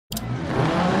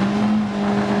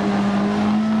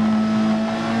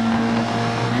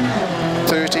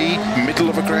30, middle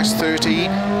of a crest 30,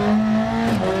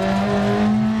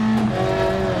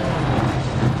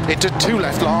 into 2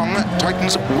 left long,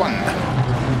 tightens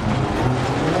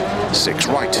 1, 6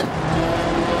 right,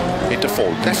 into 4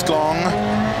 left long,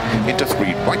 into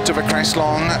 3 right of a crest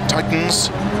long, tightens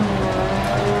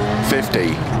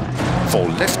 50, 4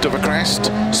 left of a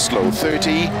crest, slow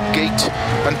 30, gate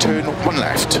and turn 1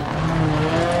 left,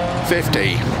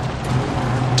 50,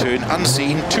 turn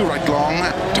unseen, 2 right long,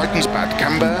 tightens bad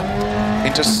camber,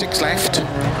 into 6 left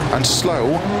and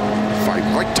slow,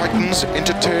 5 right tightens,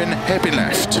 into turn hairpin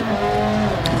left,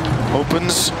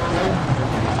 opens,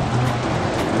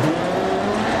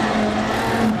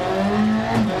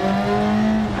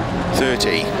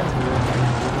 30,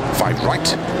 5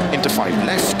 right, into 5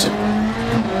 left,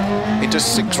 into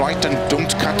 6 right and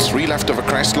don't cut, 3 left of a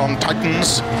crest long,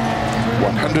 tightens,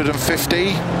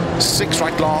 150, 6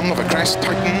 right long of a crest,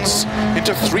 tightens,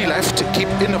 into 3 left, keep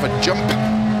in of a jump,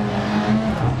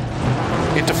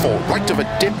 into 4 right of a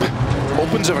dip,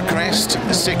 opens of a crest,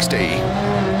 60.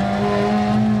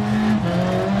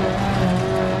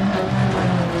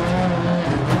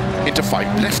 Into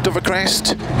 5 left of a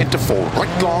crest, into 4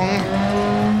 right long,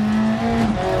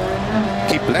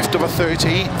 keep left of a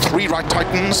 30, 3 right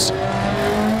tightens,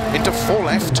 into 4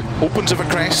 left, opens of a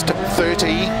crest,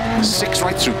 30, 6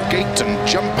 right through gate and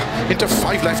jump, into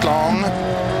 5 left long,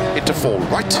 into 4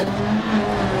 right,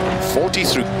 40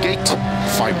 through gate,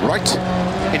 5 right,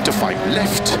 into 5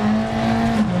 left,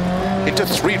 into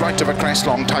 3 right of a crest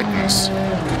long, tightens,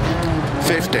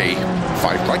 50,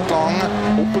 5 right long,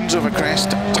 opens of a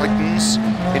crest, tightens,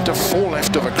 into 4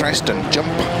 left of a crest and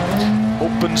jump,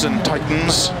 opens and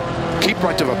tightens, keep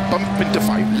right of a bump, into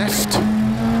 5 left,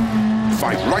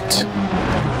 5 right,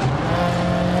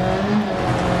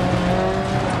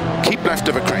 keep left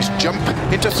of a crest, jump,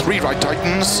 into 3 right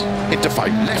tightens, into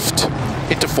 5 left,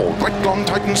 into 4 right long,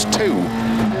 tightens 2,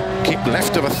 keep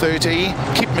left of a 30,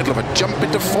 keep middle of a jump,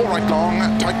 into 4 right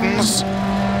long, tightens,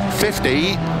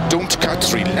 50, don't cut,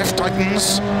 3 left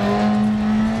tightens,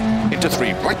 into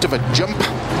 3 right of a jump,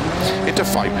 into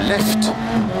 5 left,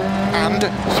 and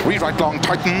 3 right long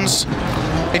tightens,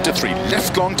 into 3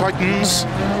 left long tightens,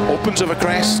 opens of a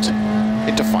crest,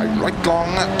 into 5 right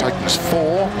long, tightens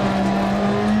 4,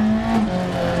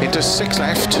 into 6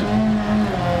 left,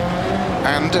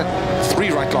 and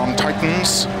 3 right long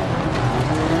tightens,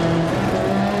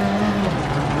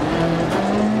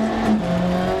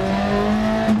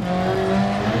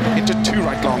 into 2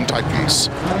 right long tightens,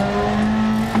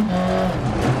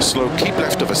 slow keep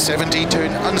left of a 70,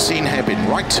 turn unseen hairpin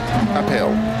right,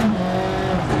 uphill,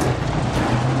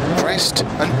 crest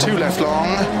and 2 left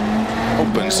long,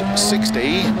 opens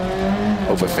 60,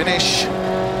 over finish,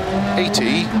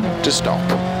 80 to stop.